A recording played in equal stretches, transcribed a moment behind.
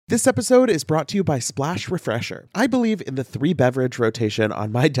This episode is brought to you by Splash Refresher. I believe in the 3-beverage rotation on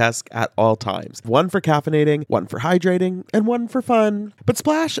my desk at all times. One for caffeinating, one for hydrating, and one for fun. But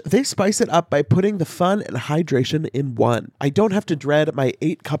Splash, they spice it up by putting the fun and hydration in one. I don't have to dread my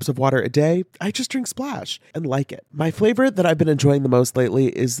 8 cups of water a day. I just drink Splash and like it. My flavor that I've been enjoying the most lately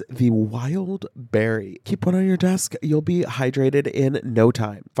is the Wild Berry. Keep one on your desk. You'll be hydrated in no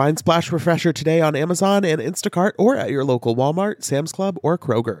time. Find Splash Refresher today on Amazon and Instacart or at your local Walmart, Sam's Club, or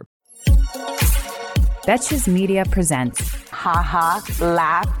Kroger. Betches Media presents Ha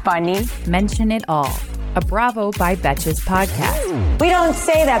laugh, funny. Mention It All, a Bravo by Betches podcast. We don't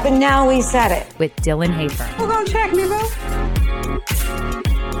say that, but now we said it. With Dylan Hafer. We're gonna check me, bro.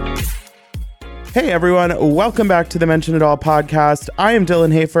 Hey everyone, welcome back to the Mention It All podcast. I am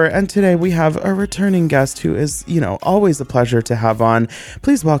Dylan Hafer, and today we have a returning guest who is, always a pleasure to have on.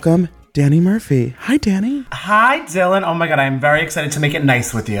 Please welcome Danny Murphy. Hi, Danny. Hi, Dylan. Oh my God, I'm very excited to make it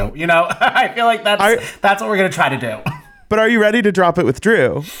nice with you. I feel like that's what we're going to try to do. But are you ready to drop it with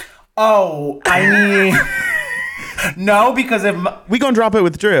Drew? Oh, I mean, no, because if... We gonna drop it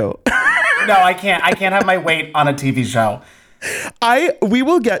with Drew. No, I can't. I can't have my weight on a TV show. We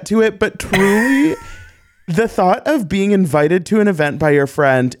will get to it, but truly... The thought of being invited to an event by your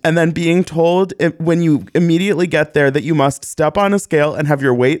friend and then being told when you immediately get there that you must step on a scale and have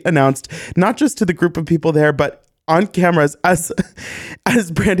your weight announced, not just to the group of people there, but on cameras, as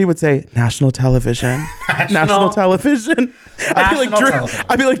Brandy would say, national television. National television. I'd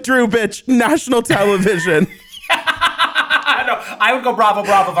be like, Drew, bitch, national television. No, I would go Bravo,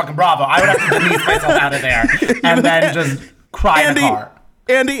 fucking Bravo. I would have to Denise myself out of there and then just cry in the car.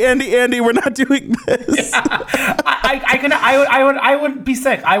 Andy, we're not doing this. Yeah. I would be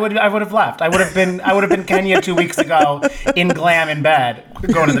sick. I would have left. I would have been Kenya 2 weeks ago in glam in bed,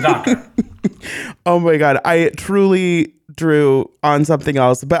 going to the doctor. Oh my God. I truly drew on something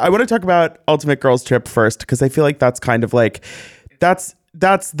else, but I want to talk about Ultimate Girls Trip first, because I feel like that's kind of like, that's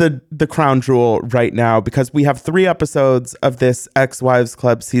the crown jewel right now, because we have 3 episodes of this Ex-Wives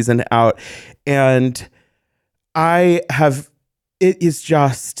Club season out, and it is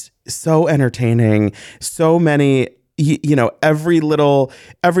just so entertaining. So many, every little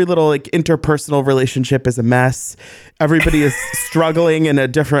like interpersonal relationship is a mess. Everybody is struggling in a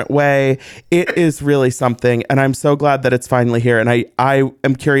different way. It is really something. And I'm so glad that it's finally here. And I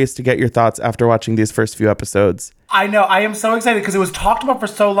am curious to get your thoughts after watching these first few episodes. I know. I am so excited because it was talked about for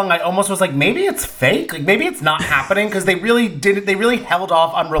so long. I almost was like, maybe it's fake. Like, maybe it's not happening, because they really held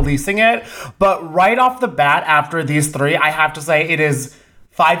off on releasing it. But right off the bat, after these 3, I have to say it is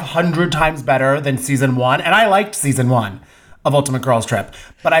 500 times better than season 1. And I liked season 1 of Ultimate Girls Trip.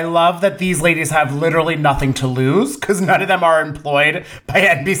 But I love that these ladies have literally nothing to lose, because none of them are employed by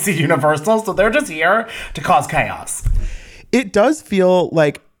NBC Universal. So they're just here to cause chaos. It does feel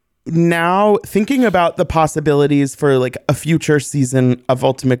like, now thinking about the possibilities for like a future season of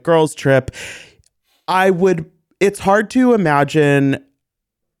Ultimate Girls Trip, it's hard to imagine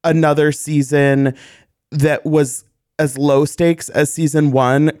another season that was as low stakes as season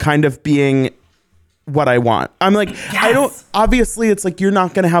 1 kind of being what I want. I'm like, yes. Obviously it's like, you're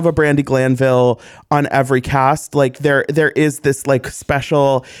not going to have a Brandi Glanville on every cast. Like there is this like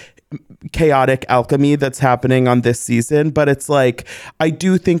special chaotic alchemy that's happening on this season, but it's like, I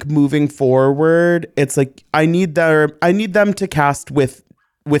do think moving forward, it's like I need them to cast with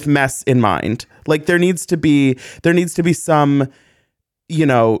mess in mind. Like there needs to be some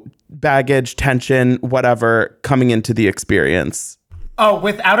baggage, tension, whatever coming into the experience. Oh,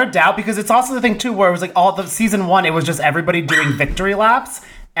 without a doubt, because it's also the thing too where it was like all the season 1, it was just everybody doing victory laps,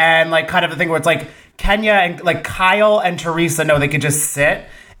 and like kind of a thing where it's like Kenya and like Kyle and Teresa know they could just sit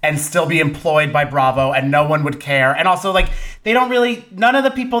and still be employed by Bravo and no one would care. And also, like, none of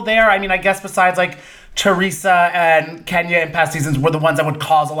the people there, I mean, I guess besides, like, Teresa and Kenya in past seasons were the ones that would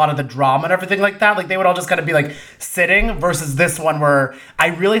cause a lot of the drama and everything like that. Like, they would all just kind of be, like, sitting, versus this one where I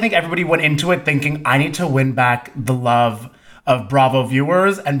really think everybody went into it thinking, I need to win back the love of Bravo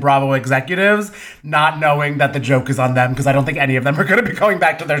viewers and Bravo executives, not knowing that the joke is on them, because I don't think any of them are going to be going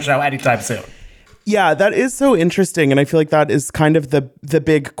back to their show anytime soon. Yeah, that is so interesting. And I feel like that is kind of the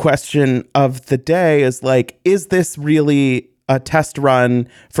big question of the day, is like, is this really a test run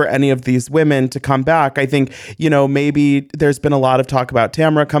for any of these women to come back? I think, maybe there's been a lot of talk about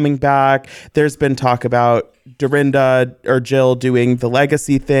Tamra coming back. There's been talk about Dorinda or Jill doing the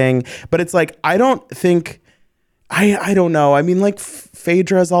legacy thing. But it's like, I don't know. I mean, like,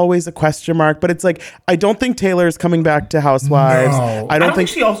 Phaedra is always a question mark, but it's like, I don't think Taylor is coming back to Housewives. No. I don't think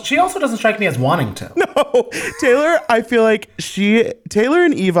she also doesn't strike me as wanting to. No, Taylor, I feel like Taylor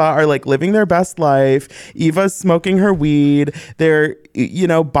and Eva are like living their best life. Eva's smoking her weed. They're,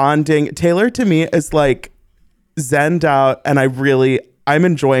 bonding. Taylor to me is like zenned out, and I'm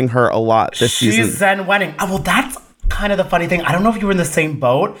enjoying her a lot this season. She's zen wedding. Oh, well, that's kind of the funny thing. I don't know if you were in the same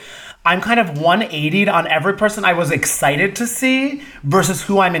boat. I'm kind of 180'd on every person I was excited to see versus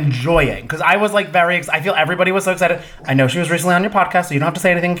who I'm enjoying. Because I was like I feel everybody was so excited. I know she was recently on your podcast, so you don't have to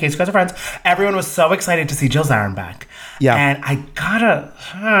say anything in case you guys are friends. Everyone was so excited to see Jill Zarin back. Yeah. And I gotta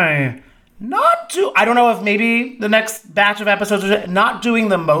say, I don't know if maybe the next batch of episodes are not doing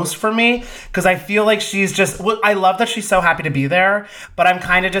the most for me, because I feel like she's just, I love that she's so happy to be there, but I'm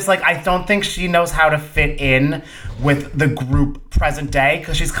kind of just like, I don't think she knows how to fit in with the group present day,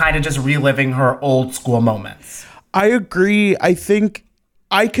 because she's kind of just reliving her old school moments. I agree. I think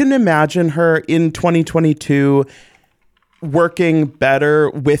I can imagine her in 2022 working better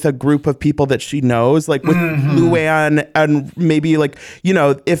with a group of people that she knows, like with Luann, and maybe like,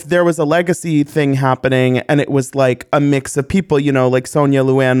 if there was a legacy thing happening and it was like a mix of people, like Sonia,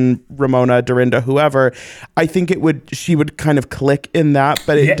 Luann, Ramona, Dorinda, whoever, I think she would kind of click in that.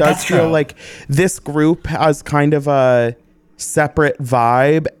 But it does feel like this group has kind of a separate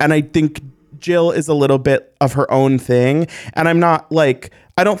vibe. And I think Jill is a little bit of her own thing. And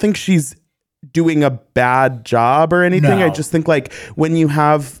I don't think she's doing a bad job or anything. No. I just think like when you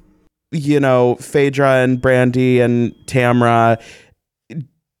have, Phaedra and Brandy and Tamra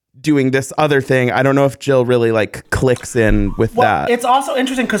doing this other thing, I don't know if Jill really like clicks in with that. It's also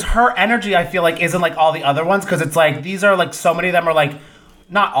interesting because her energy, I feel like, isn't like all the other ones, because it's like these are like, so many of them are like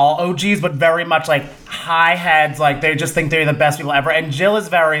not all OGs, but very much like high heads. Like they just think they're the best people ever. And Jill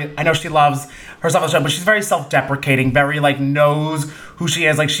is I know she loves herself on the show, but she's very self-deprecating, very like knows who she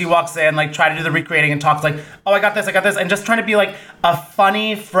is. Like she walks in, like try to do the recreating and talks like, oh, I got this. And just trying to be like a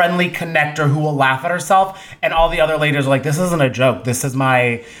funny, friendly connector who will laugh at herself. And all the other ladies are like, this isn't a joke. This is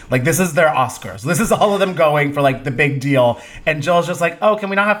this is their Oscars. This is all of them going for like the big deal. And Jill's just like, oh, can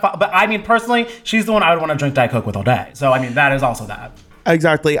we not have fun? But I mean, personally, she's the one I would want to drink Diet Coke with all day. So, I mean, that is also that.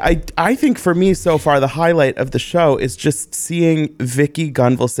 Exactly. I think for me so far, the highlight of the show is just seeing Vicky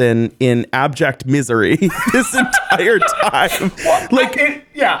Gunvalson in abject misery this entire time.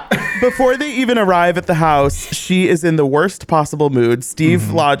 Before they even arrive at the house, she is in the worst possible mood. Steve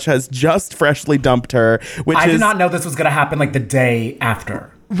Lodge has just freshly dumped her, I did not know this was going to happen like the day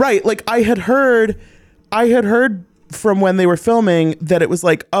after. Right. Like I had heard from when they were filming that it was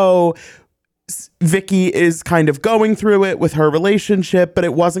like, oh, Vicky is kind of going through it with her relationship, but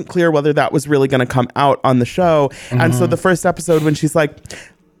it wasn't clear whether that was really going to come out on the show. And so the first episode when she's like,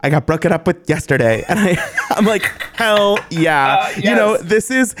 I got broken up with yesterday. And I'm like, hell yeah. Yes.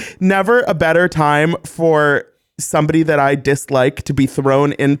 This is never a better time for somebody that I dislike to be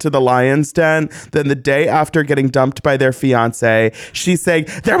thrown into the lion's den than the day after getting dumped by their fiance. She's saying,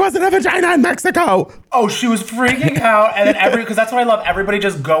 there wasn't a vagina in Mexico. Oh, she was freaking out. And then because that's what I love, everybody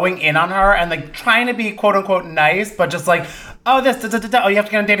just going in on her and like trying to be quote unquote nice, but just like, oh, oh, you have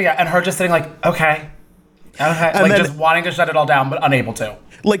to get on dating. And her just sitting like, okay. And like just wanting to shut it all down, but unable to.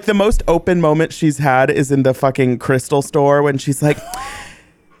 Like the most open moment she's had is in the fucking Crystal store when she's like,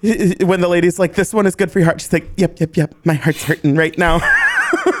 when the lady's like, this one is good for your heart. She's like, yep. My heart's hurting right now.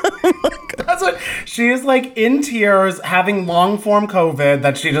 That's what she is like, in tears, having long form COVID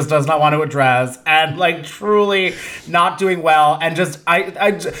that she just does not want to address, and like truly not doing well. And just I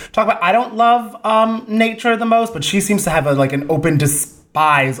talk about, I don't love nature the most, but she seems to have an open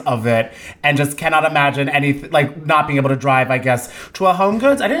despise of it, and just cannot imagine anything like not being able to drive, I guess, to a Home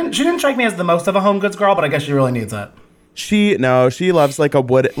Goods. She didn't strike me as the most of a Home Goods girl, but I guess she really needs it. She loves like a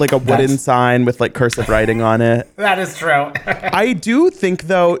wooden sign with like cursive writing on it. That is true. I do think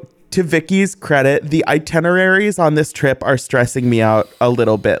though, to Vicky's credit, the itineraries on this trip are stressing me out a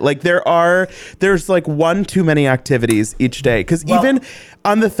little bit. Like there's like one too many activities each day. Because even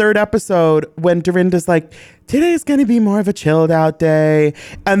on the third episode, when Dorinda's like, today's going to be more of a chilled out day.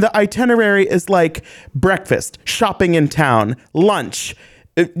 And the itinerary is like breakfast, shopping in town, lunch,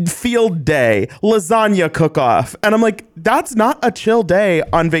 field day, lasagna cook-off. And I'm like, that's not a chill day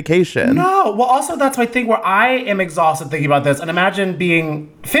on vacation. No. Well, also that's my thing where I am exhausted thinking about this. And imagine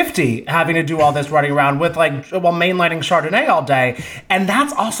being 50, having to do all this running around with mainlining Chardonnay all day. And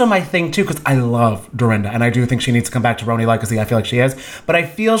that's also my thing too, because I love Dorinda. And I do think she needs to come back to Roni Legacy. I feel like she is. But I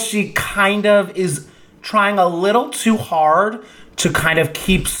feel she kind of is trying a little too hard to kind of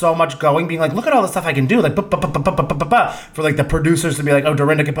keep so much going, being like, look at all the stuff I can do, like, for like the producers to be like, oh,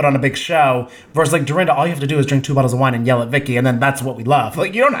 Dorinda can put on a big show, versus like, Dorinda, all you have to do is drink 2 bottles of wine and yell at Vicky, and then that's what we love.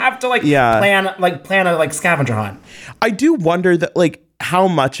 Like, you don't have to plan a like scavenger hunt. I do wonder that like how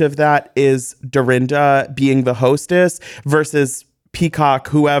much of that is Dorinda being the hostess versus Peacock,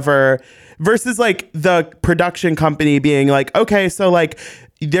 whoever, versus like the production company being like, okay, so like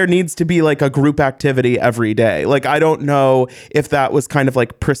there needs to be like a group activity every day. Like, I don't know if that was kind of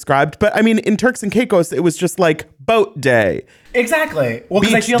like prescribed, but I mean, in Turks and Caicos, it was just like boat day. Exactly. Well,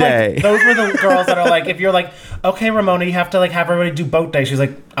 because I feel day. like those were the girls that are like, if you're like, okay, Ramona, you have to like have everybody do boat day. She's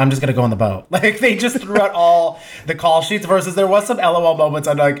like, I'm just gonna go on the boat. Like, they just threw out all the call sheets. Versus there was some LOL moments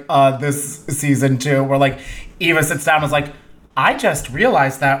on like this season too, where like Eva sits down and is like, I just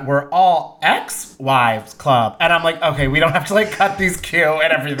realized that we're all ex-wives club. And I'm like, okay, we don't have to like cut these cue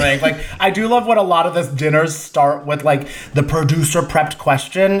and everything. Like, I do love when a lot of this dinners start with like the producer prepped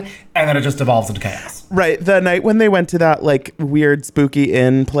question and then it just devolves into chaos. Right. The night when they went to that like weird spooky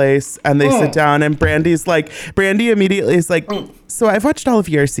inn place and they sit down and Brandy immediately is like, so I've watched all of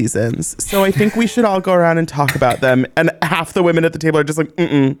your seasons. So I think we should all go around and talk about them. And half the women at the table are just like,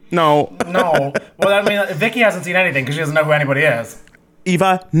 no. No. Well, I mean, Vicky hasn't seen anything because she doesn't know who anybody is.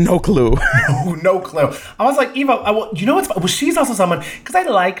 Eva, no clue. No clue. I was like, Eva, you know what's... Well, she's also someone... Because I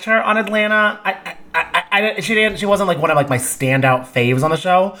liked her on Atlanta. She wasn't like one of like my standout faves on the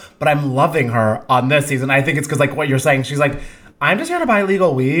show, but I'm loving her on this season. I think it's because like what you're saying. She's like, I'm just here to buy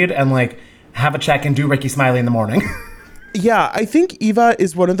legal weed and like have a check and do Ricky Smiley in the morning. Yeah, I think Eva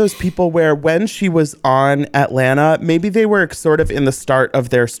is one of those people where when she was on Atlanta, maybe they were sort of in the start of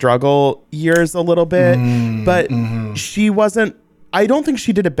their struggle years a little bit, but she wasn't... I don't think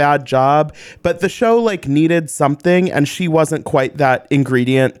she did a bad job, but the show like needed something and she wasn't quite that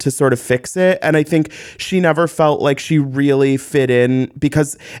ingredient to sort of fix it. And I think she never felt like she really fit in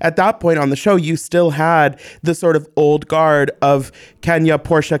because at that point on the show, you still had the sort of old guard of Kenya,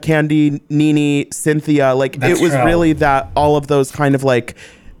 Portia, Candy, Nene, Cynthia. Like it was really that all of those kind of like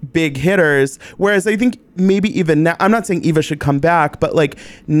big hitters. Whereas I think maybe even now, I'm not saying Eva should come back, but like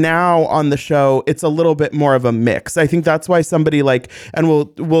now on the show, it's a little bit more of a mix. I think that's why somebody like, and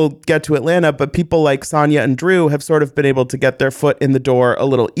we'll get to Atlanta, but people like Sonia and Drew have sort of been able to get their foot in the door a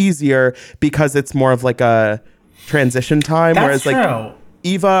little easier because it's more of like a transition time. That's whereas like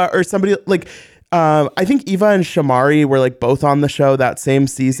Eva or somebody like, I think Eva and Shamari were like both on the show that same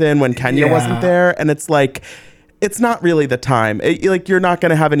season when Kenya wasn't there. And it's like, it's not really the time. Like, you're not going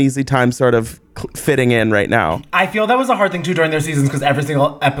to have an easy time sort of fitting in right now. I feel that was a hard thing, too, during their seasons, because every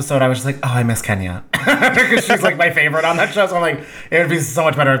single episode I was just like, oh, I miss Kenya. Because she's, like, my favorite on that show. So I'm like, it would be so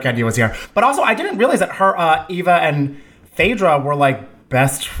much better if Kenya was here. But also, I didn't realize that her, Eva and Phaedra were, like,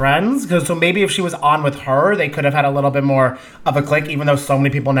 best friends. So maybe if she was on with her, they could have had a little bit more of a click, even though so many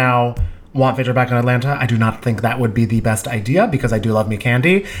people now want Phaedra back in Atlanta. I do not think that would be the best idea because I do love me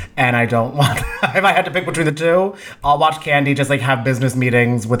Candy and I don't want if I had to pick between the two, I'll watch Candy just like have business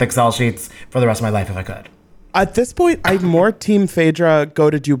meetings with Excel sheets for the rest of my life if I could. At this point, I'm more team Phaedra go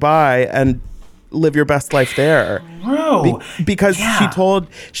to Dubai and live your best life there. Because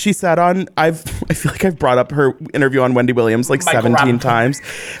she said on I feel like I've brought up her interview on Wendy Williams like 17 times.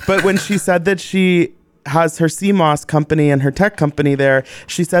 But when she said that she has her CMOS company and her tech company there,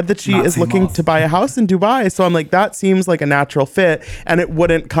 she said that she is looking to buy a house in Dubai. So I'm like, that seems like a natural fit and it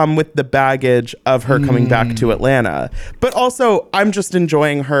wouldn't come with the baggage of her coming back to Atlanta. But also, I'm just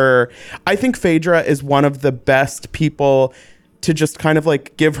enjoying her. I think Phaedra is one of the best people to just kind of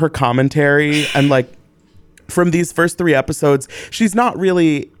like give her commentary. And like from these first 3 episodes, she's not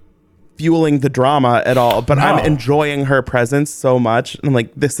really fueling the drama at all, but I'm enjoying her presence so much. And I'm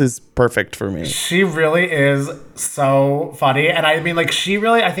like, this is perfect for me. She really is so funny. And I mean, like, she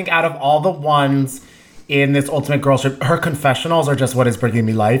really, I think out of all the ones in this Ultimate Girls Trip, her confessionals are just what is bringing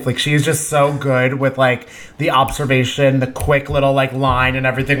me life. Like, she's just so good with like the observation, the quick little like line and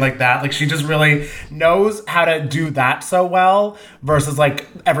everything like that. Like, she just really knows how to do that so well versus like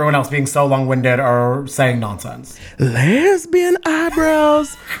everyone else being so long-winded or saying nonsense. Lesbian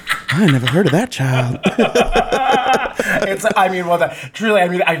eyebrows. I never heard of that child. Truly,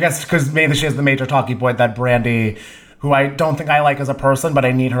 I guess because maybe she has the major talking point that Brandy, who I don't think I like as a person, but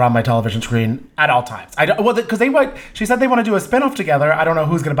I need her on my television screen at all times. She said they want to do a spinoff together. I don't know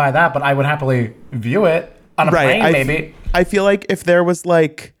who's going to buy that, but I would happily view it on a plane, maybe. I feel like if there was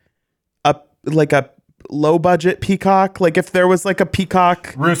like a low budget Peacock, like if there was like a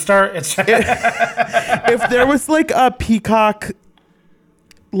Peacock Rooster, if there was like a Peacock,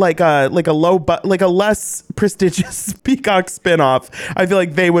 like a less prestigious Peacock spinoff, I feel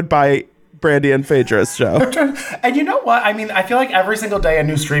like they would buy Brandy and Phaedra's show. And you know what? I mean, I feel like every single day a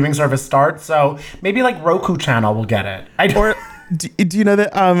new streaming service starts, so maybe like Roku Channel will get it. Or do you know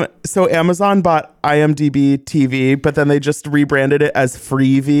that? So Amazon bought IMDb TV, but then they just rebranded it as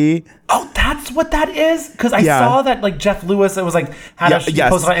Freevee. Oh, that's what that is? Because I saw that like Jeff Lewis, it was like, had a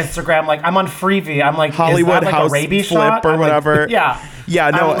post on Instagram, like, I'm on Freevee. I'm like, Hollywood is that like House a rabies Flip shot? or I'm whatever. Like, Yeah,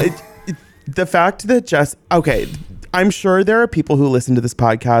 no. The fact that I'm sure there are people who listen to this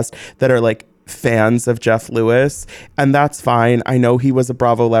podcast that are like fans of Jeff Lewis, and that's fine. I know he was a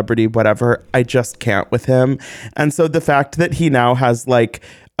Bravo celebrity, whatever. I just can't with him. And so the fact that he now has like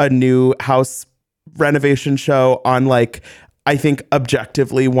a new house renovation show on like, I think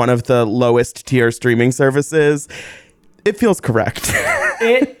objectively one of the lowest tier streaming services, it feels correct.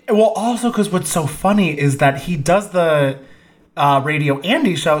 Well, also because what's so funny is that he does the Radio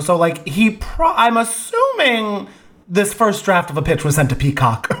Andy show. So like I'm assuming this first draft of a pitch was sent to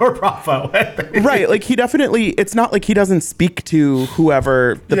Peacock or Bravo. Right. Like he definitely, it's not like he doesn't speak to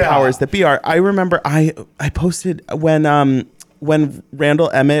whoever the powers that be are. I remember I posted when Randall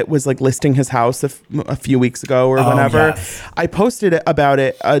Emmett was like listing his house a few weeks ago or whenever, yes. I posted about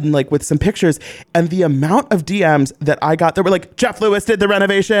it like with some pictures, and the amount of DMs that I got that were like, Jeff Lewis did the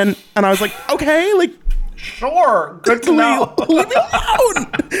renovation. And I was like, okay, like, sure, good to know. Leave me alone.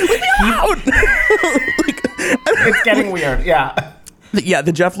 Leave me alone. It's getting weird. Yeah. Yeah.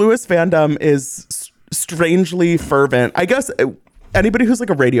 The Jeff Lewis fandom is strangely fervent. I guess anybody who's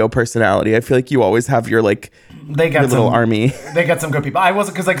like a radio personality, I feel like you always have your like, your little army. They get some good people. I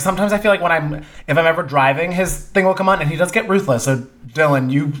wasn't, because like sometimes I feel like if I'm ever driving, his thing will come on, and he does get ruthless. So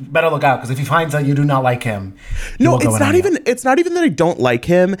Dylan, you better look out, because if he finds out you do not like him, no, it's not even that I don't like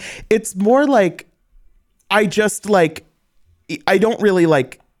him. It's more like I just like, I don't really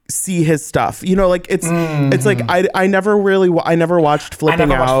like see his stuff, you know, like it's like I never watched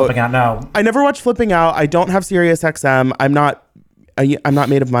Flipping Out. No, I never watched Flipping Out. I don't have Sirius XM. I'm not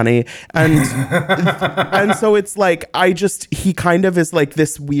made of money, and and so it's like he kind of is like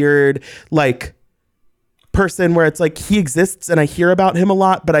this weird like person where it's like he exists and I hear about him a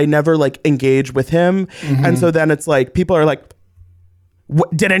lot, but I never like engage with him. And so then it's like people are like,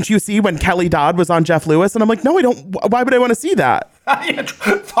 didn't you see when Kelly Dodd was on Jeff Lewis? And I'm like, no, I don't. Why would I want to see that?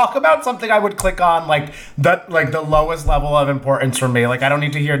 Talk about something I would click on, like that, like the lowest level of importance for me. Like I don't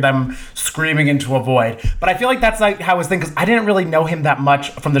need to hear them screaming into a void. But I feel like that's like how his thing, because I didn't really know him that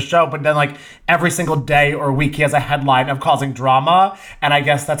much from the show. But then like every single day or week, he has a headline of causing drama, and I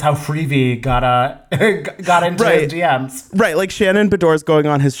guess that's how Freevee got into his DMs. Right, like Shannon Bedore's going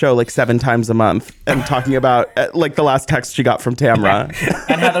on his show like 7 times a month and talking about like the last text she got from Tamra.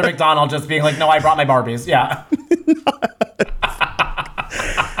 And Heather McDonald just being like, no, I brought my Barbies. Yeah.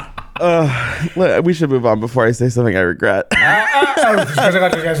 We should move on before I say something I regret.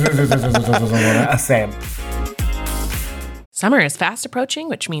 Same. Summer is fast approaching,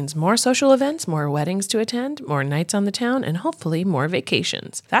 which means more social events, more weddings to attend, more nights on the town, and hopefully more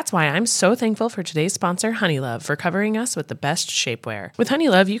vacations. That's why I'm so thankful for today's sponsor, Honeylove, for covering us with the best shapewear. With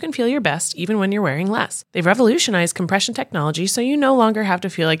Honeylove, you can feel your best even when you're wearing less. They've revolutionized compression technology, so you no longer have to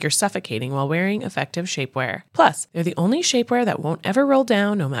feel like you're suffocating while wearing effective shapewear. Plus, they're the only shapewear that won't ever roll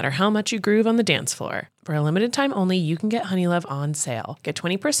down no matter how much you groove on the dance floor. For a limited time only, you can get Honeylove on sale. Get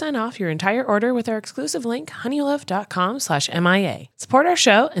 20% off your entire order with our exclusive link, honeylove.com/MIA. Support our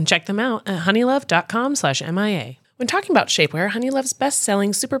show and check them out at honeylove.com/MIA. When talking about shapewear, Honeylove's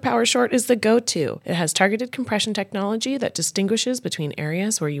best-selling Superpower Short is the go-to. It has targeted compression technology that distinguishes between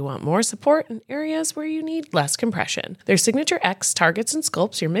areas where you want more support and areas where you need less compression. Their Signature X targets and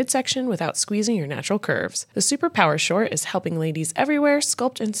sculpts your midsection without squeezing your natural curves. The Superpower Short is helping ladies everywhere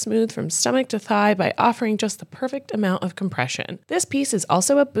sculpt and smooth from stomach to thigh by offering just the perfect amount of compression. This piece is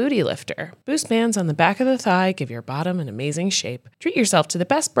also a booty lifter. Boost bands on the back of the thigh give your bottom an amazing shape. Treat yourself to the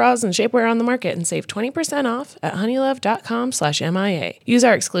best bras and shapewear on the market and save 20% off at honeylove.com/MIA. Use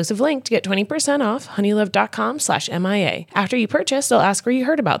our exclusive link to get 20% off honeylove.com/MIA. After you purchase, they'll ask where you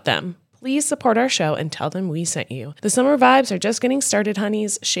heard about them. Please support our show and tell them we sent you. The summer vibes are just getting started,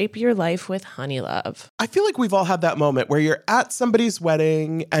 honeys. Shape your life with Honeylove. I feel like we've all had that moment where you're at somebody's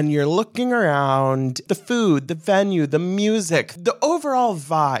wedding and you're looking around the food, the venue, the music, the overall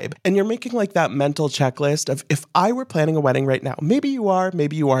vibe, and you're making like that mental checklist of, if I were planning a wedding right now, maybe you are,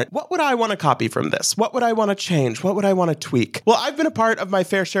 maybe you aren't, what would I want to copy from this? What would I want to change? What would I want to tweak? Well, I've been a part of my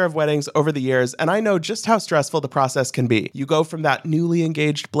fair share of weddings over the years, and I know just how stressful the process can be. You go from that newly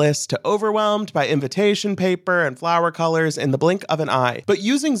engaged bliss to overwhelmed by invitation paper and flower colors in the blink of an eye. But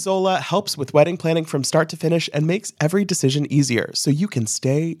using Zola helps with wedding planning from start to finish and makes every decision easier so you can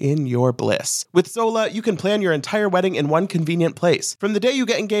stay in your bliss. With Zola, you can plan your entire wedding in one convenient place. From the day you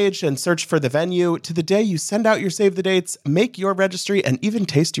get engaged and search for the venue to the day you send out your save the dates, make your registry, and even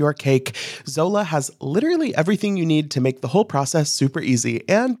taste your cake, Zola has literally everything you need to make the whole process super easy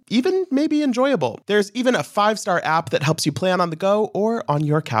and even maybe enjoyable. There's even a 5-star app that helps you plan on the go or on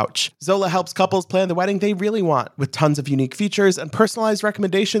your couch. Zola helps couples plan the wedding they really want. With tons of unique features and personalized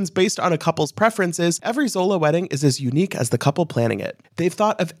recommendations based on a couple's preferences, every Zola wedding is as unique as the couple planning it. They've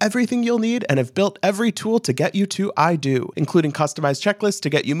thought of everything you'll need and have built every tool to get you to I do, including customized checklists to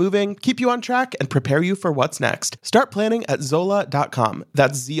get you moving, keep you on track, and prepare you for what's next. Start planning at Zola.com.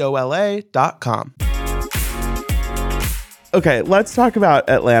 That's ZOLA.com. Okay, let's talk about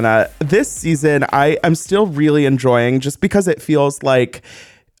Atlanta. This season, I am still really enjoying just because it feels like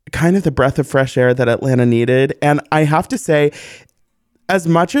kind of the breath of fresh air that Atlanta needed. And I have to say, as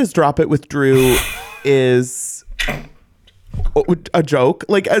much as Drop It with Drew is a joke,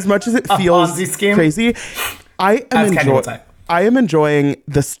 like as much as it feels crazy, I am enjoying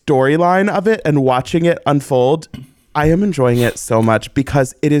the storyline of it and watching it unfold. I am enjoying it so much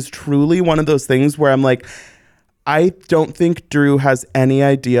because it is truly one of those things where I'm like, I don't think Drew has any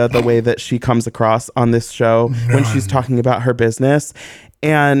idea the way that she comes across on this show when she's talking about her business.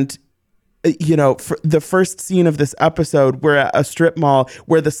 And, you know, for the first scene of this episode, we're at a strip mall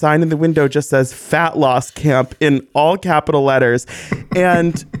where the sign in the window just says Fat Loss Camp in all capital letters.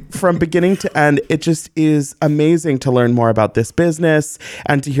 And from beginning to end, it just is amazing to learn more about this business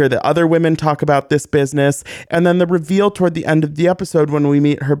and to hear the other women talk about this business. And then the reveal toward the end of the episode when we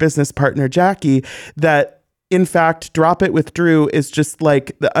meet her business partner, Jackie, that in fact, Drop It with Drew is just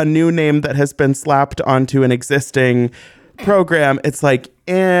like a new name that has been slapped onto an existing program. It's like,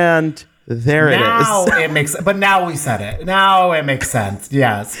 and there it is. Now it makes, but now we said it. Now it makes sense.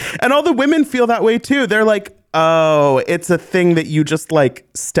 Yes. And all the women feel that way too. They're like, oh, it's a thing that you just like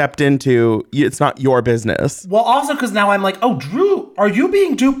stepped into. It's not your business. Well, also because now I'm like, oh, Drew, are you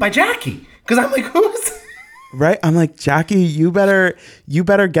being duped by Jackie? Because I'm like, who's... Right? I'm like, Jackie, you better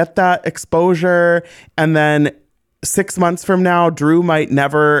get that exposure. And then 6 months from now, Drew might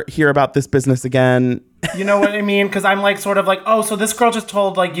never hear about this business again. You know what I mean? Because I'm like, sort of like, oh, so this girl just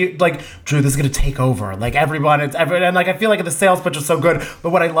told like you, like, Drew, this is going to take over. Like everyone, and like, I feel like the sales pitch is so good.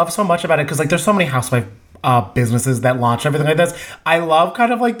 But what I love so much about it, because like there's so many housewife businesses that launch everything like this. I love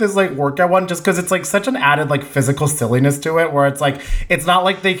kind of like this like workout one just because it's like such an added like physical silliness to it where it's like it's not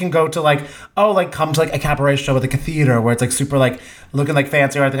like they can go to like come to like a cabaret show at the theater where it's like super like looking like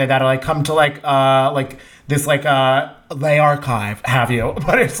fancy or anything like that, or like come to like this like Lay Archive have you,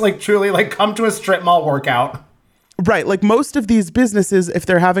 but it's like truly like come to a strip mall workout. Right. Like most of these businesses, if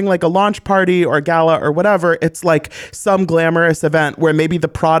they're having like a launch party or gala or whatever, it's like some glamorous event where maybe the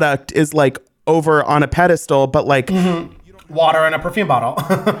product is like over on a pedestal, but like water in a perfume bottle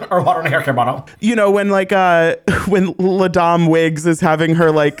or water in a hair care bottle. You know, when like when La Dame Wigs is having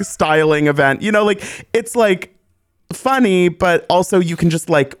her like styling event, you know, like it's like funny, but also you can just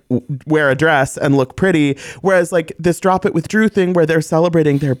like wear a dress and look pretty. Whereas like this Drop It with Drew thing where they're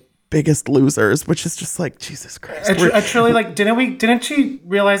celebrating their biggest losers, which is just like, Jesus Christ. I truly like, didn't she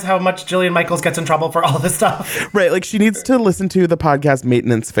realize how much Jillian Michaels gets in trouble for all this stuff? Right. Like she needs to listen to the podcast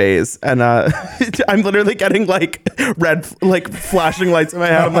Maintenance Phase. And I'm literally getting like red, like flashing lights in my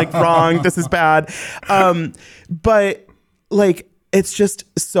head. I'm like, wrong. This is bad. But like, it's just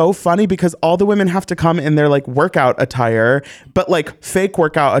so funny because all the women have to come in their like workout attire, but like fake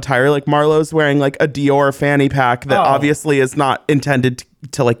workout attire. Like Marlo's wearing like a Dior fanny pack that obviously is not intended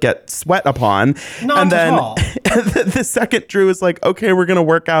to like get sweat upon. Not and then at all. the second Drew is like, okay, we're going to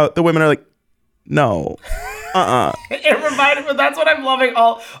work out. The women are like, no. It reminded me, that's what I'm loving.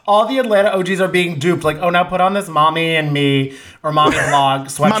 All the Atlanta OGs are being duped. Like, oh, now put on this Mommy and Me or Mommy Vlog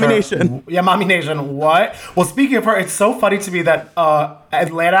sweatshirt. Mommy Nation. Yeah, Mommy Nation. What? Well, speaking of her, it's so funny to me that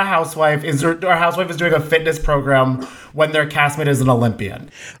Atlanta housewife is doing a fitness program when their castmate is an Olympian.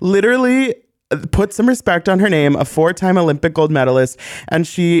 Literally put some respect on her name, a 4-time Olympic gold medalist, and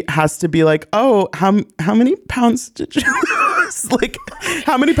she has to be like, oh, how many pounds did you lose? Like,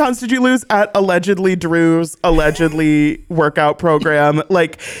 how many pounds did you lose at allegedly Drew's allegedly workout program?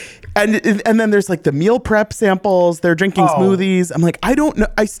 Like, and then there's like the meal prep samples. They're drinking smoothies. I'm like, I don't know.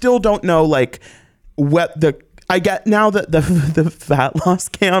 I still don't know like what I get now that the fat loss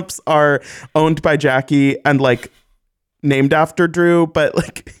camps are owned by Jackie and like named after Drew, but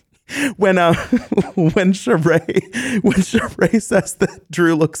like when Sheree says that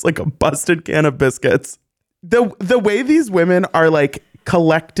Drew looks like a busted can of biscuits, the way these women are like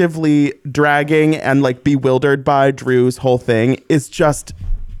collectively dragging and like bewildered by Drew's whole thing is just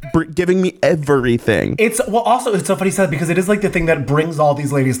giving me everything. It's so funny you said, because it is like the thing that brings all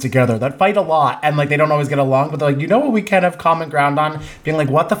these ladies together that fight a lot and like they don't always get along, but they're like, you know what we can have common ground on? Being like,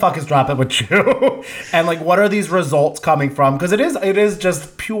 what the fuck is Drop It with you? And like, what are these results coming from? Because it is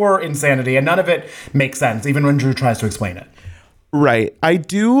just pure insanity and none of it makes sense, even when Drew tries to explain it. Right. I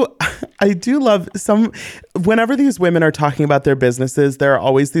do love whenever these women are talking about their businesses, there are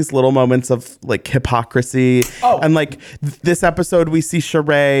always these little moments of like hypocrisy. Oh. And like this episode, we see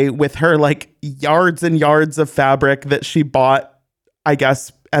Sheree with her like yards and yards of fabric that she bought, I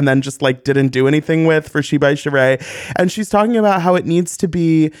guess, and then just like didn't do anything with for She by Sheree. And she's talking about how it needs to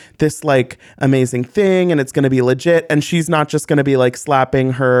be this like amazing thing and it's going to be legit. And she's not just going to be like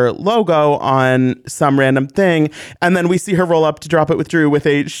slapping her logo on some random thing. And then we see her roll up to Drop It with Drew with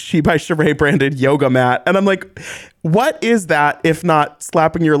a She by Sheree branded yoga mat. And I'm like, what is that if not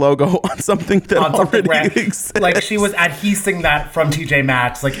slapping your logo on something that already exists? Like she was adhesing that from TJ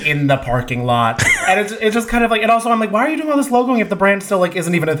Maxx like in the parking lot. And it's just kind of like, and also I'm like, why are you doing all this logoing if the brand still like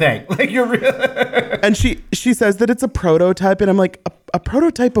isn't even a thing? Like you're And she says that it's a prototype, and I'm like, a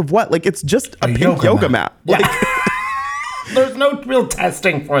prototype of what? Like it's just a pink yoga mat. Yeah. Like there's no real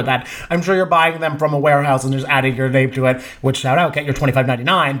testing for that. I'm sure you're buying them from a warehouse and just adding your name to it, which shout out, get your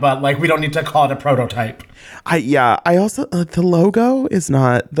 $25.99, but like we don't need to call it a prototype. I also the logo is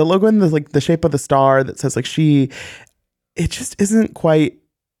not the logo in the like the shape of the star that says like it just isn't quite.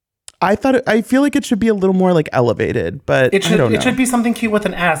 I feel like it should be a little more like elevated, but it should, I don't know. It should be something cute with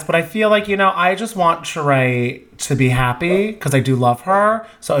an S, but I feel like, I just want Sheree to be happy because I do love her.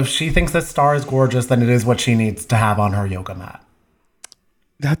 So if she thinks this star is gorgeous, then it is what she needs to have on her yoga mat.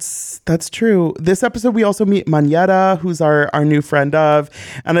 That's true. This episode, we also meet Manetta, who's our new friend of.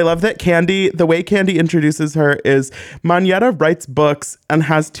 And I love that the way Candy introduces her is Manetta writes books and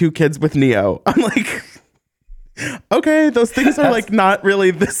has 2 kids with Neo. I'm like, okay, those things are like not really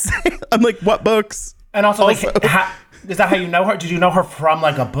the same. I'm like, what books? And also, like, is that how you know her? Did you know her from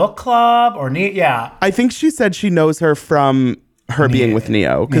like a book club or Yeah. I think she said she knows her from her being with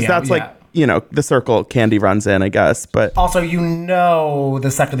Neo, because that's like, the circle Candy runs in, I guess. But also,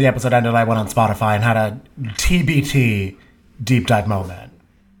 the second the episode ended, I went on Spotify and had a TBT deep dive moment.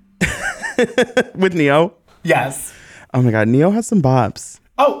 With Neo? Yes. Oh my God, Neo has some bops.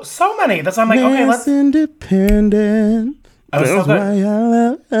 Oh, so many. That's why I'm like, okay, let's. Independent. Oh, so That's why I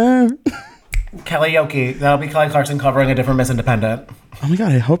love her. Kelly Yoki. That'll be Kelly Clarkson covering a different Miss Independent. Oh my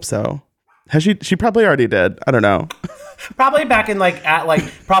God, I hope so. Has she probably already did. I don't know. Probably back in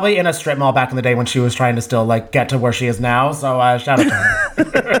probably in a strip mall back in the day when she was trying to still like get to where she is now. So shout out to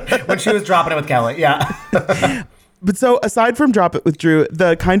her. When she was dropping it with Kelly. Yeah. But so aside from Drop It with Drew,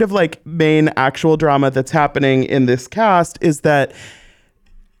 the kind of like main actual drama that's happening in this cast is that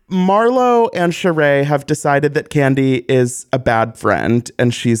Marlo and Sheree have decided that Candy is a bad friend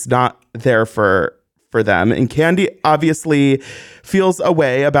and she's not there for them. And Candy obviously feels a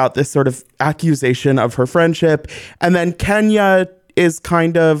way about this sort of accusation of her friendship. And then Kenya is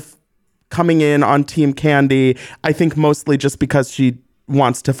kind of coming in on Team Candy, I think mostly just because she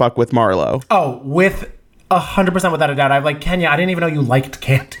wants to fuck with Marlo. Oh, with 100% without a doubt. I'm like, Kenya, I didn't even know you liked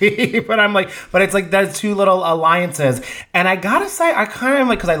Candy. but it's like there's 2 little alliances. And I gotta say, I kind of am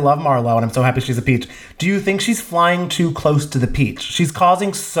like, because I love Marlo and I'm so happy she's a peach. Do you think she's flying too close to the peach? She's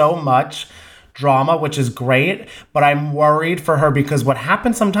causing so much drama, which is great, but I'm worried for her because what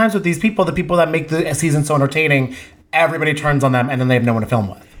happens sometimes with these people, the people that make the season so entertaining, everybody turns on them and then they have no one to film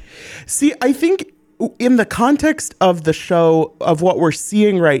with. See, I think in the context of the show, of what we're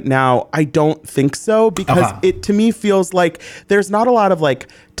seeing right now, I don't think so, because it to me feels like there's not a lot of like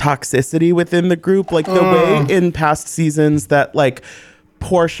toxicity within the group, like the way in past seasons that like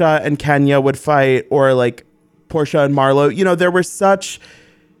Portia and Kenya would fight, or like Portia and Marlo, there was such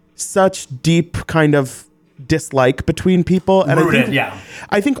deep kind of dislike between people. And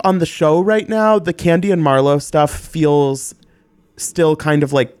I think on the show right now, the Candy and Marlo stuff feels still kind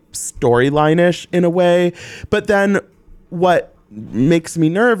of like storyline-ish in a way. But then what makes me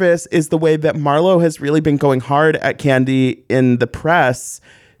nervous is the way that Marlo has really been going hard at Candy in the press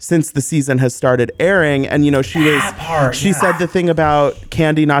since the season has started airing. And she said the thing about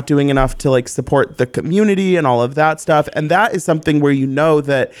Candy not doing enough to like support the community and all of that stuff, and that is something where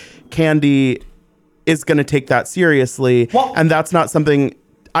that Candy is going to take that seriously. And that's not something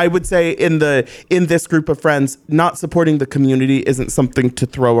I would say in this group of friends. Not supporting the community isn't something to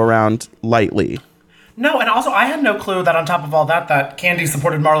throw around lightly. No, and also I had no clue that on top of all that Candy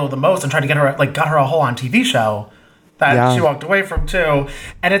supported Marlo the most and tried to get her got her a whole on TV show that she walked away from too.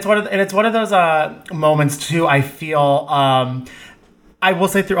 And it's one of those moments too. I feel I will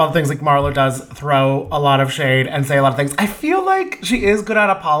say through all the things, like Marlo does throw a lot of shade and say a lot of things. I feel like she is good at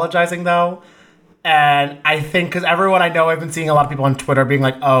apologizing though. And I think, because everyone I know, I've been seeing a lot of people on Twitter being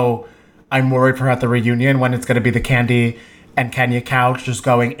like, oh, I'm worried for her at the reunion when it's going to be the Candy and Kenya couch just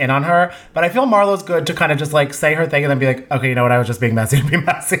going in on her. But I feel Marlo's good to kind of just like say her thing and then be like, okay, you know what? I was just being messy to be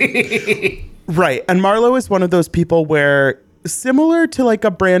messy. Right. And Marlo is one of those people where, similar to like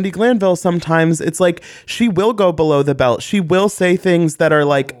a Brandi Glanville, sometimes it's like she will go below the belt. She will say things that are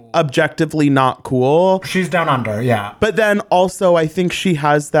like objectively not cool. She's down under, yeah. But then also I think she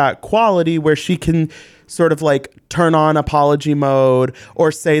has that quality where she can sort of like turn on apology mode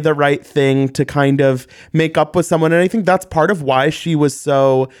or say the right thing to kind of make up with someone. And I think that's part of why she was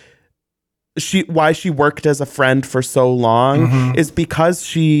why she worked as a friend for so long, is because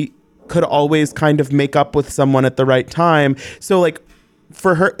she could always kind of make up with someone at the right time. So like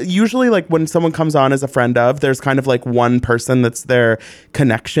for her, usually like when someone comes on as a friend of, there's kind of like one person that's their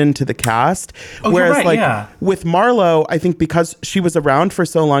connection to the cast. Whereas right, like yeah. with Marlo, I think because she was around for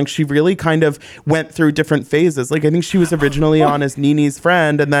so long, she really kind of went through different phases. Like I think she was originally on as Nene's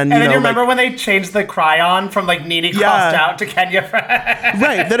friend, and then you remember when they changed the cry-on from like Nene crossed out to Kenya friend?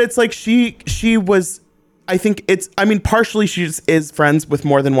 Right. That it's like she was, I think partially she just is friends with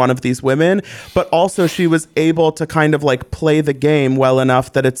more than one of these women, but also she was able to kind of like play the game well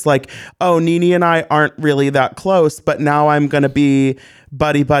enough that it's like, oh, Nene and I aren't really that close, but now I'm going to be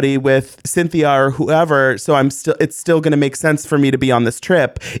buddy with Cynthia or whoever. So it's still going to make sense for me to be on this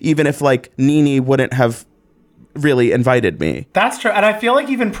trip, even if like Nene wouldn't have really invited me. That's true. And I feel like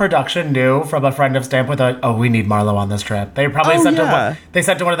even production knew from a friend of standpoint that, oh, we need Marlo on this trip. They probably said to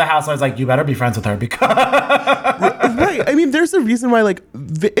one of the housewives, like, you better be friends with her because right. I mean, there's a reason why like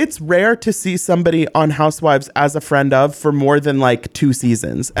it's rare to see somebody on Housewives as a friend of for more than like 2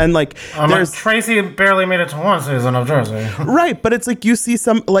 seasons. And like there's Tracy barely made it to 1 season of Jersey. Right, but it's like you see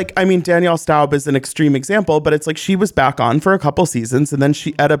some, like, I mean, Danielle Staub is an extreme example, but it's like she was back on for a couple seasons, and then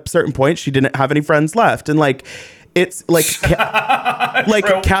she, at a certain point, she didn't have any friends left. And like it's like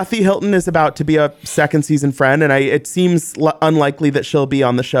Kathy Hilton is about to be a 2nd season friend, and it seems unlikely that she'll be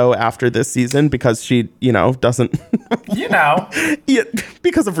on the show after this season because she, doesn't, yeah,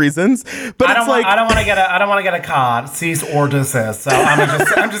 because of reasons. But I don't want to get a card, cease or desist. So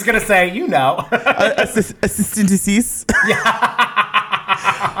I'm just gonna say, assistant to cease.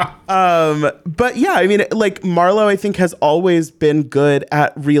 But yeah, I mean, like Marlo, I think has always been good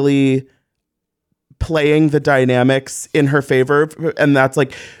at really playing the dynamics in her favor, and that's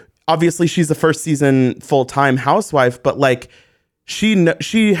like, obviously she's a 1st season full-time housewife, but like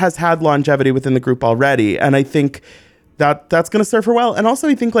she has had longevity within the group already, and I think that's going to serve her well. And also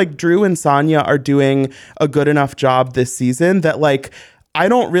I think like Drew and Sanya are doing a good enough job this season that like I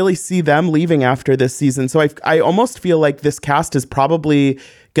don't really see them leaving after this season. So I almost feel like this cast is probably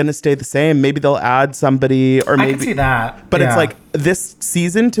going to stay the same. Maybe they'll add somebody, or maybe I can see that. But it's like this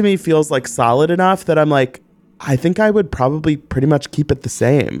season to me feels like solid enough that I'm like, I think I would probably pretty much keep it the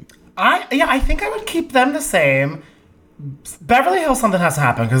same. I think I would keep them the same. Beverly Hills, something has to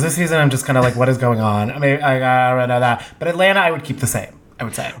happen because this season I'm just kind of like, what is going on? I mean, I don't know that. But Atlanta, I would keep the same, I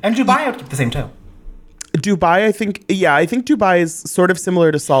would say. And Dubai, I would keep the same too. Dubai, I think Dubai is sort of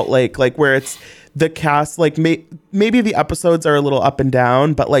similar to Salt Lake, like where it's the cast, like maybe the episodes are a little up and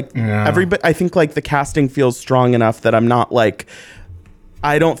down, but like everybody, I think like the casting feels strong enough that I'm not like,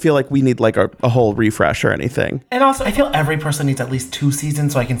 I don't feel like we need like a whole refresh or anything. And also, I feel every person needs at least 2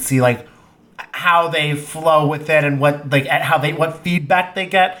 seasons so I can see like how they flow with it and what feedback they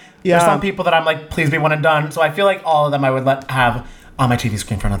get. Yeah. There's some people that I'm like, please be one and done. So I feel like all of them I would have on my TV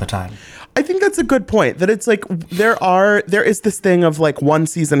screen for another time. I think that's a good point, that it's like there is this thing of like 1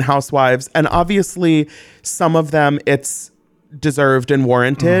 season housewives, and obviously some of them it's deserved and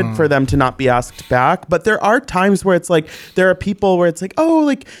warranted for them to not be asked back. But there are times where it's like there are people where it's like, oh,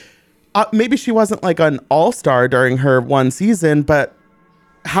 like maybe she wasn't like an all-star during her 1 season, but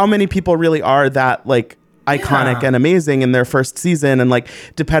how many people really are that like iconic and amazing in their 1st season? And like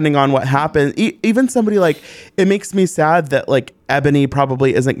depending on what happened, even somebody like, it makes me sad that like Ebony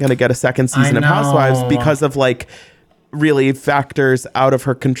probably isn't going to get a 2nd season of Housewives because of like really factors out of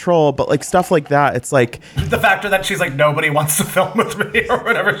her control. But like stuff like that, it's like the factor that she's like, nobody wants to film with me or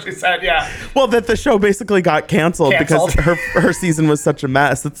whatever she said. Yeah, well, that the show basically got canceled because her season was such a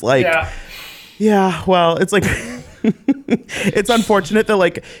mess. It's like well, it's like it's unfortunate that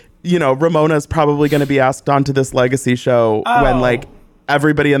like, Ramona's probably going to be asked onto this legacy show when like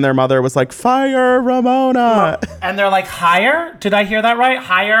everybody and their mother was like, fire Ramona. And they're like, hire? Did I hear that right?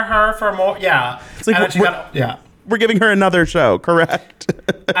 Hire her for more? Yeah. It's like, we're giving her another show, correct?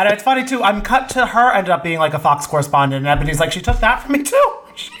 And it's funny too. I'm cut to her ended up being like a Fox correspondent, and Ebony's like, she took that from me too.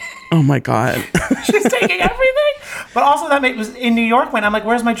 Oh my God. She's taking everything. But also that was in New York when I'm like,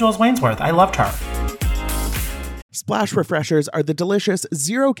 where's my Jules Wainsworth? I loved her. Splash Refreshers are the delicious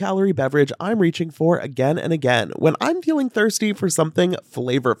 0-calorie beverage I'm reaching for again and again when I'm feeling thirsty for something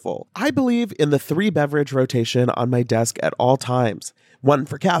flavorful. I believe in the 3-beverage rotation on my desk at all times. One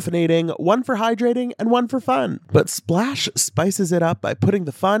for caffeinating, one for hydrating, and one for fun. But Splash spices it up by putting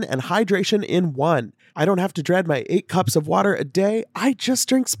the fun and hydration in one. I don't have to dread my 8 cups of water a day. I just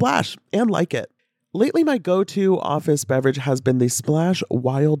drink Splash and like it. Lately, my go-to office beverage has been the Splash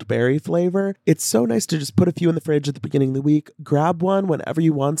Wild Berry flavor. It's so nice to just put a few in the fridge at the beginning of the week, grab one whenever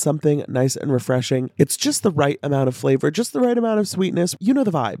you want something nice and refreshing. It's just the right amount of flavor, just the right amount of sweetness. You know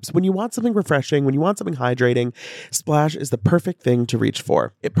the vibes. When you want something refreshing, when you want something hydrating, Splash is the perfect thing to reach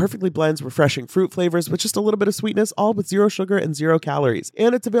for. It perfectly blends refreshing fruit flavors with just a little bit of sweetness, all with 0 sugar and 0 calories.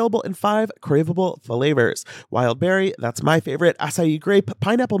 And it's available in 5 craveable flavors. Wild Berry, that's my favorite, acai grape,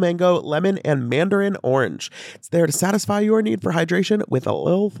 pineapple mango, lemon, and mandarin orange. It's there to satisfy your need for hydration with a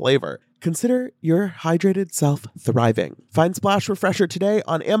little flavor. Consider your hydrated self thriving. Find Splash Refresher today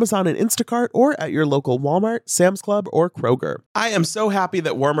on Amazon and Instacart or at your local Walmart, Sam's Club, or Kroger. I am so happy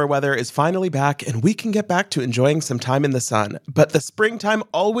that warmer weather is finally back and we can get back to enjoying some time in the sun. But the springtime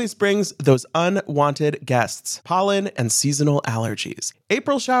always brings those unwanted guests, pollen and seasonal allergies.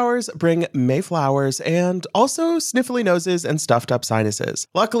 April showers bring May flowers and also sniffly noses and stuffed up sinuses.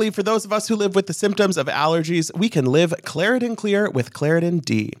 Luckily, for those of us who live with the symptoms of allergies, we can live Claritin Clear with Claritin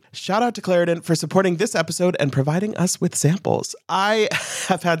D. Shout out to Claritin for supporting this episode and providing us with samples. I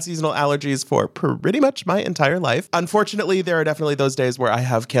have had seasonal allergies for pretty much my entire life. Unfortunately, there are definitely those days where I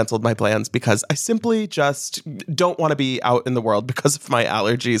have canceled my plans because I simply just don't want to be out in the world because of my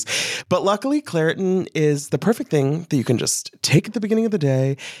allergies. But luckily, Claritin is the perfect thing that you can just take at the beginning of the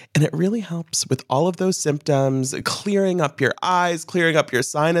day, and it really helps with all of those symptoms, clearing up your eyes, clearing up your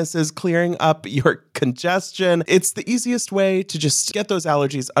sinuses, clearing up your congestion. It's the easiest way to just get those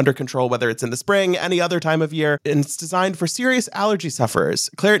allergies under control, whether it's in the spring, any other time of year, and it's designed for serious allergy sufferers.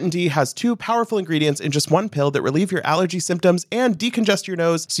 Claritin D has 2 powerful ingredients in just one pill that relieve your allergy symptoms and decongest your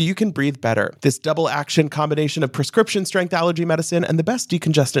nose so you can breathe better. This double action combination of prescription strength allergy medicine and the best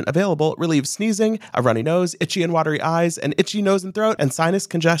decongestant available relieves sneezing, a runny nose, itchy and watery eyes, an itchy nose and throat, and sinus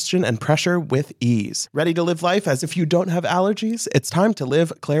congestion and pressure with ease. Ready to live life as if you don't have allergies? It's time to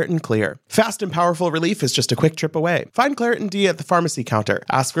live Claritin Clear. Fast and powerful relief is just a quick trip away. Find Claritin D at the pharmacy counter.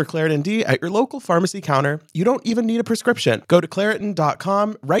 Ask for Claritin D at your local pharmacy counter. You don't even need a prescription. Go to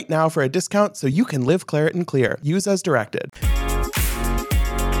Claritin.com right now for a discount so you can live Claritin Clear. Use as directed.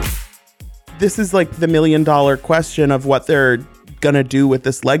 This is like the $1 million question of what they're going to do with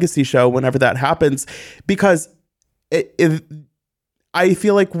this legacy show whenever that happens, because I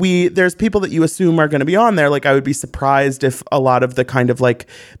feel like there's people that you assume are going to be on there. Like, I would be surprised if a lot of the kind of like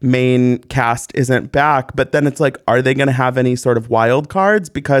main cast isn't back, but then it's like, are they going to have any sort of wild cards?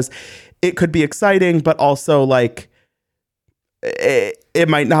 Because it could be exciting, but also like it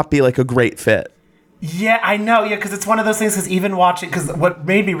might not be like a great fit. Yeah, I know. Yeah, because it's one of those things. Because even watching, because what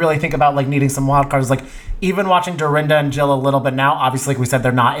made me really think about like needing some wild cards, like even watching Dorinda and Jill a little bit now. Obviously, like we said,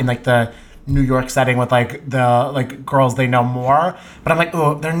 they're not in like the New York setting with like the like girls they know more. But I'm like,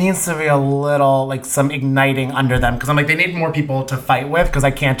 oh, there needs to be a little like some igniting under them, because I'm like, they need more people to fight with, because I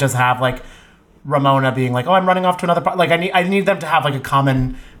can't just have like Ramona being like, oh, I'm running off to another like I need them to have like a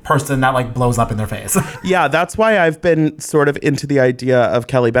common person that like blows up in their face. Yeah, that's why I've been sort of into the idea of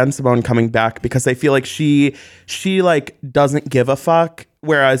Kelly Bensimon coming back, because I feel like she like doesn't give a fuck,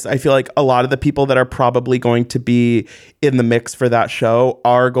 whereas I feel like a lot of the people that are probably going to be in the mix for that show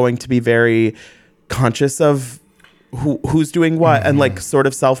are going to be very conscious of who's doing what, and like sort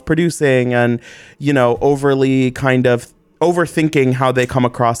of self-producing and, you know, overly kind of overthinking how they come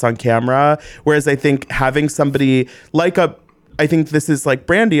across on camera. Whereas I think having somebody like I think this is like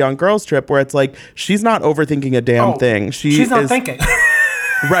Brandy on Girls Trip, where it's like, she's not overthinking a damn thing. She's not thinking.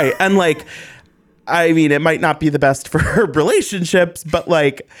 Right. And like, I mean, it might not be the best for her relationships, but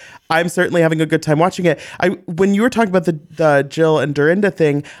like, I'm certainly having a good time watching it. When you were talking about the Jill and Dorinda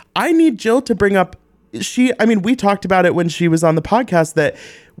thing, I need Jill to bring up, we talked about it when she was on the podcast, that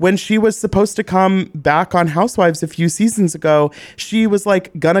when she was supposed to come back on Housewives a few seasons ago, she was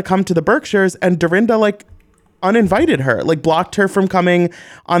like gonna come to the Berkshires, and Dorinda like uninvited her, like blocked her from coming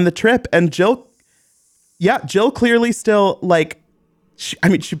on the trip. And Jill clearly still like,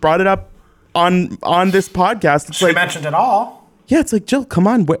 she brought it up on this podcast. It's she like, mentioned it all. Yeah, it's like, Jill, come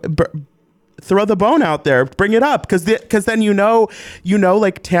on, throw the bone out there, bring it up, because then you know,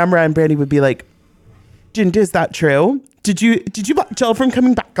 like Tamra and Brandy would be like, is that true? Did you block Jill from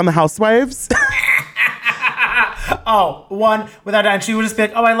coming back on the Housewives? Without, and she would just be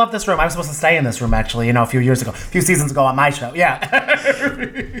like, oh, I love this room. I was supposed to stay in this room, actually, a few seasons ago on my show. Yeah.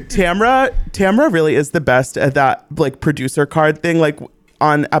 Tamra really is the best at that, like, producer card thing. Like,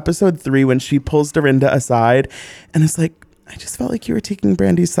 on episode 3, when she pulls Dorinda aside and is like, I just felt like you were taking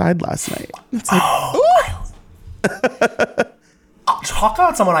Brandy's side last night. It's like, talk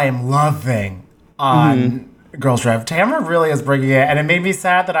about someone I am loving on Girls Trip. Tamra really is bringing it, and it made me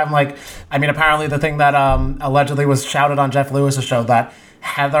sad that I'm like, apparently the thing that allegedly was shouted on Jeff Lewis's show, that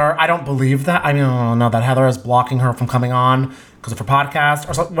Heather, I don't believe that. I don't know that Heather is blocking her from coming on because of her podcast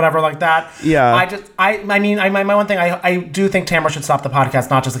or something, whatever like that. Yeah. My one thing, I do think Tamra should stop the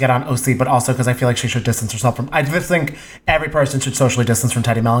podcast, not just to get on OC, but also because I feel like she should distance herself from, I just think every person should socially distance from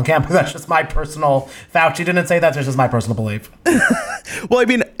Teddi Mellencamp. That's just my personal, Fauci didn't say that, it's just my personal belief. Well,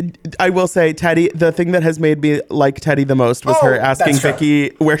 I will say, Teddi, the thing that has made me like Teddi the most was her asking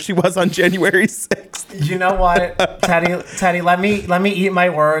Vicky where she was on January 6th. You know what, Teddi, let me eat my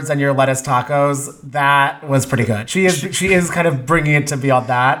words and your lettuce tacos. That was pretty good. She is kind of bringing it to beyond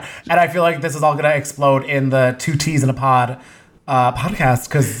that, and I feel like this is all going to explode in the 2 T's in a pod podcast,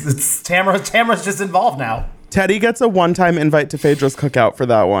 because it's Tamra's just involved now. Teddi gets a one-time invite to Phaedra's cookout for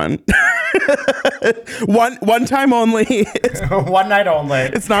that one. one time only. One night only.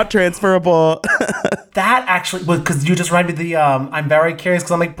 It's not transferable. That actually, because you just reminded me I'm very curious,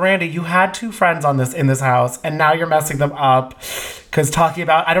 because I'm like, Brandy, you had 2 friends in this house, and now you're messing them up. Because talking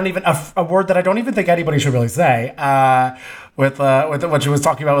about, a word that I don't even think anybody should really say, with what she was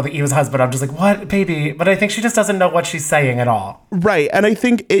talking about with Eva's husband, I'm just like, what, baby? But I think she just doesn't know what she's saying at all. Right, and I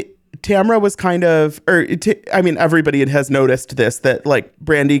think Tamra was kind of, everybody has noticed this, that like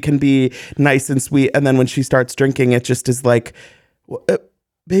Brandy can be nice and sweet, and then when she starts drinking, it just is like,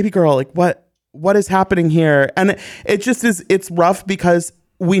 baby girl, like what is happening here? And it just is, it's rough because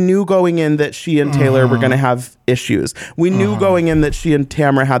we knew going in that she and Taylor were going to have issues. We knew going in that she and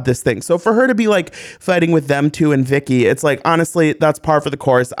Tamra had this thing. So for her to be like fighting with them two and Vicky, it's like, honestly, that's par for the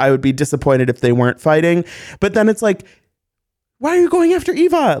course. I would be disappointed if they weren't fighting. But then it's like, why are you going after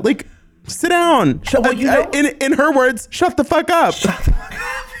Eva? Like, sit down. In her words, shut the fuck up.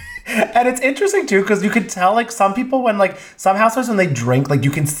 And it's interesting too, because you could tell, like, some people, when, like, some housewives, when they drink, like, you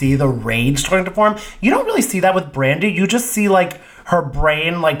can see the rage starting to form. You don't really see that with Brandy. You just see, like, her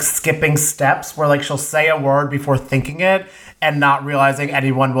brain, like, skipping steps where, like, she'll say a word before thinking it and not realizing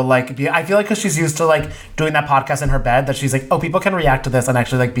anyone will, like, be, I feel like because she's used to, like, doing that podcast in her bed, that she's like, oh, people can react to this and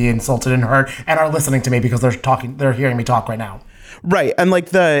actually, like, be insulted and hurt and are listening to me because they're hearing me talk right now. Right. And, like,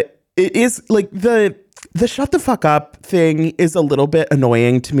 the shut the fuck up thing is a little bit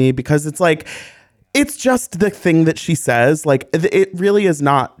annoying to me, because it's like, it's just the thing that she says. Like, it really is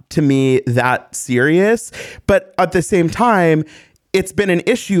not, to me, that serious. But at the same time, it's been an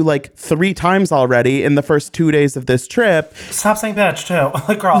issue like 3 times already in the first 2 days of this trip. Stop saying bitch too.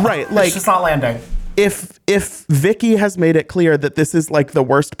 Like, girl, right, like, it's just not landing. If Vicky has made it clear that this is like the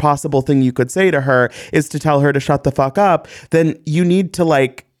worst possible thing you could say to her is to tell her to shut the fuck up, then you need to,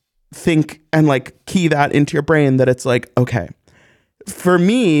 like, think and, like, key that into your brain that it's like, okay, for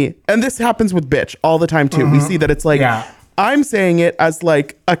me, and this happens with bitch all the time too. We see that it's like, I'm saying it as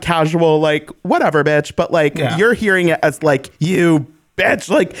like a casual, like, whatever, bitch, but like you're hearing it as like, you bitch,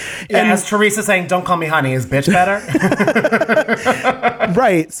 like, and as Teresa saying, don't call me honey, is bitch better?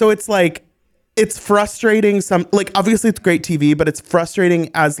 Right. So it's like, it's frustrating. Like, obviously it's great TV, but it's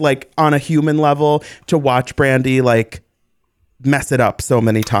frustrating as, like, on a human level to watch Brandy, like, mess it up so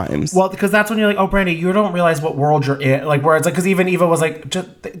many times. Well, because that's when you're like, oh, Brandy, you don't realize what world you're in. Like, where it's like, because even Eva was like, just,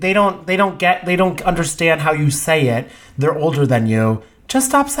 they don't understand how you say it. They're older than you. Just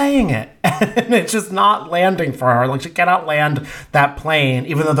stop saying it. And it's just not landing for her. Like, she cannot land that plane,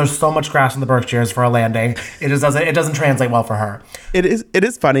 even though there's so much grass in the Berkshires for a landing. It doesn't translate well for her. It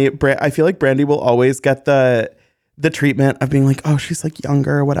is funny. I feel like Brandy will always get the treatment of being like, oh, she's like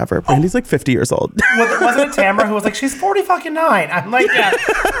younger or whatever. Brandy's like 50 years old. Wasn't it Tamra who was like, she's 40-fucking-9? I'm like, yeah.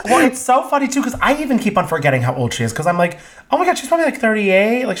 Well, it's so funny too, because I even keep on forgetting how old she is, because I'm like, oh my God, she's probably like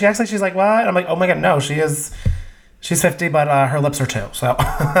 38. Like, she acts like she's like, what? And I'm like, oh my God, no, she's 50, but her lips are 2. So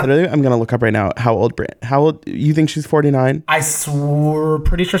literally, I'm gonna look up right now how old you think she's 49? I swore,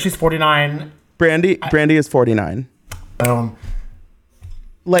 pretty sure she's 49. Brandy is 49.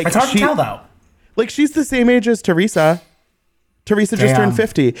 Like, it's hard to tell though. Like, she's the same age as Teresa. Teresa just turned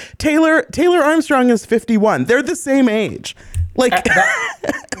 50. Taylor Armstrong is 51. They're the same age. Like,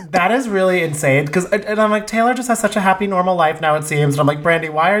 that is really insane. And I'm like, Taylor just has such a happy, normal life now, it seems. And I'm like, Brandy,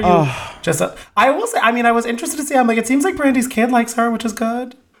 why are you I will say, I mean, I was interested to see. I'm like, it seems like Brandy's kid likes her, which is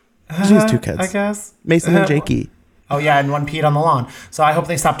good. She has 2 kids. I guess. Mason and Jakey. Oh yeah, and one peed on the lawn. So I hope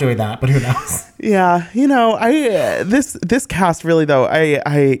they stop doing that, but who knows? Yeah, this cast really though,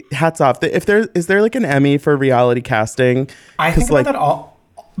 I hats off. If is there like an Emmy for reality casting? I think about that all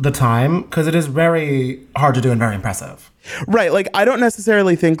the time because it is very hard to do and very impressive. Right, like I don't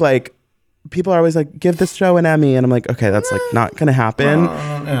necessarily think like people are always like give this show an Emmy, and I'm like, okay, that's like not gonna happen.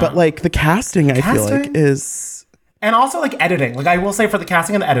 Yeah. But like the casting, I feel like is. And also like editing. Like I will say for the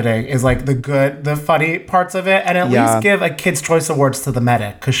casting and the editing is like the funny parts of it, and at least give a Kids' Choice Awards to the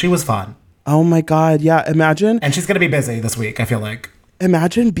medic because she was fun. Oh my God, yeah. Imagine. And she's gonna be busy this week, I feel like.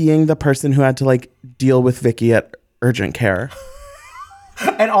 Imagine being the person who had to like deal with Vicky at urgent care.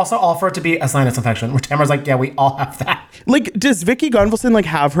 And also all for it to be a sinus infection, where Tamara's like, yeah, we all have that. Like, does Vicky Gunvalson like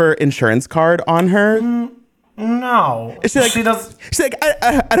have her insurance card on her? No. She does. She's like,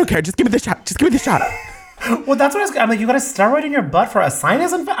 I don't care. Just give me the shot. Just give me the shot. Well, that's what I'm like, you got a steroid in your butt for a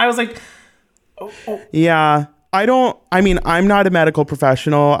sinus infection? I was like, Yeah. I'm not a medical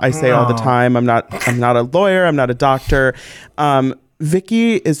professional. I say all the time, I'm not a lawyer. I'm not a doctor.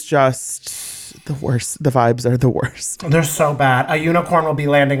 Vicky is just the worst. The vibes are the worst. They're so bad. A unicorn will be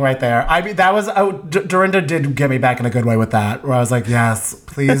landing right there. I mean, that was, Dorinda did get me back in a good way with that, where I was like, yes,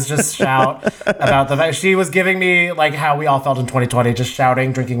 please just shout about the vaccine. She was giving me like how we all felt in 2020, just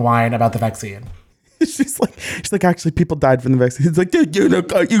shouting, drinking wine about the vaccine. She's like, actually, people died from the vaccine. It's like, you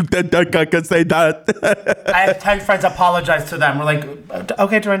can say that. I had 10 friends apologize to them. We're like,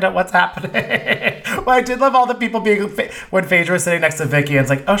 okay, Dorinda, what's happening? Well, I did love all the people being, when Phaedra was sitting next to Vicky, and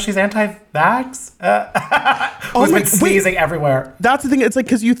it's like, oh, she's anti-vax? Who's been sneezing everywhere. That's the thing. It's like,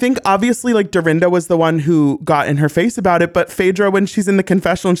 because you think, obviously, like, Dorinda was the one who got in her face about it, but Phaedra, when she's in the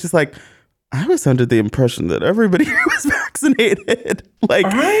confessional, she's like, I was under the impression that everybody was vaccinated. Like,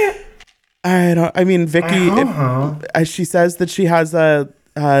 right? Vicky, as she says that she has a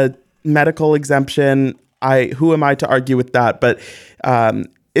medical exemption, who am I to argue with that? But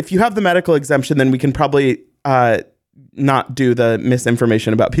if you have the medical exemption, then we can probably not do the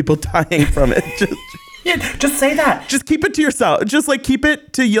misinformation about people dying from it. Just say that. Just keep it to yourself. Just like keep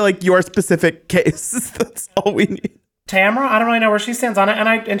it to your specific case. That's all we need. Tamara, I don't really know where she stands on it,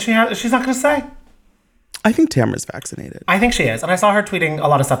 and she's not going to say. I think Tamara's vaccinated. I think she is, and I saw her tweeting a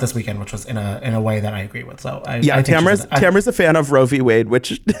lot of stuff this weekend, which was in a way that I agree with. So I think Tamara's a fan of Roe v. Wade,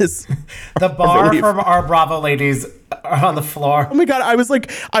 which is the bar from our Bravo ladies are on the floor. Oh my God, I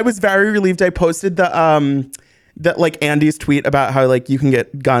was very relieved. I posted that like Andy's tweet about how like you can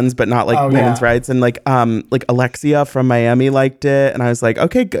get guns but not like women's rights, and like Alexia from Miami liked it, and I was like,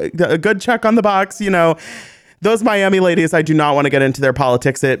 okay, a good check on the box, Those Miami ladies, I do not want to get into their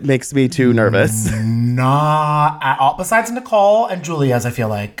politics. It makes me too nervous. Not at all. Besides Nicole and Julia's, I feel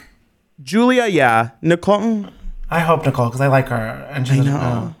like. Julia, yeah. Nicole. I hope Nicole, because I like her. And she's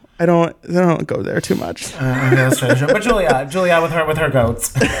I don't go there too much. That's true. But Julia with her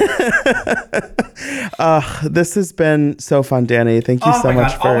goats. This has been so fun, Danny. Thank you so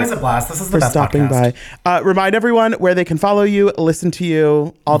much for always a blast. This is the best stopping podcast. by. Remind everyone where they can follow you, listen to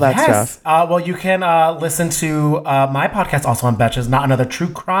you, all that stuff. Well, you can listen to my podcast also on Betches, Not Another True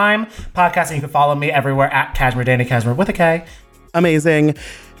Crime podcast, and you can follow me everywhere at Cashmere Danny, Cashmere with a K. Amazing.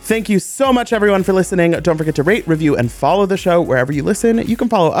 Thank you so much, everyone, for listening. Don't forget to rate, review, and follow the show wherever you listen. You can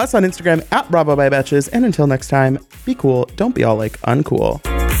follow us on Instagram at Bravo by Betches. And until next time, be cool. Don't be all like uncool.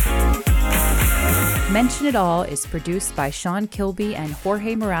 Mention It All is produced by Sean Kilby and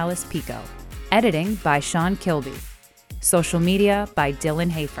Jorge Morales Pico. Editing by Sean Kilby. Social media by Dylan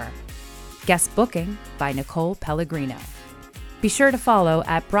Hafer. Guest booking by Nicole Pellegrino. Be sure to follow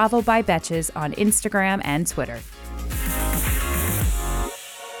at Bravo by Betches on Instagram and Twitter.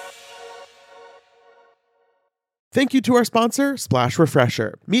 Thank you to our sponsor, Splash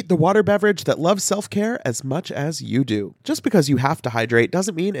Refresher. Meet the water beverage that loves self-care as much as you do. Just because you have to hydrate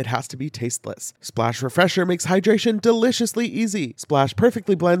doesn't mean it has to be tasteless. Splash Refresher makes hydration deliciously easy. Splash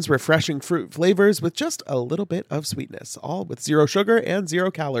perfectly blends refreshing fruit flavors with just a little bit of sweetness, all with 0 sugar and 0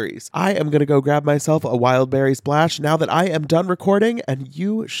 calories. I am going to go grab myself a wild berry splash now that I am done recording, and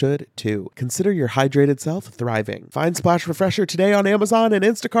you should too. Consider your hydrated self thriving. Find Splash Refresher today on Amazon and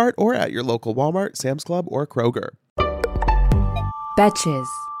Instacart or at your local Walmart, Sam's Club, or Kroger. Betches.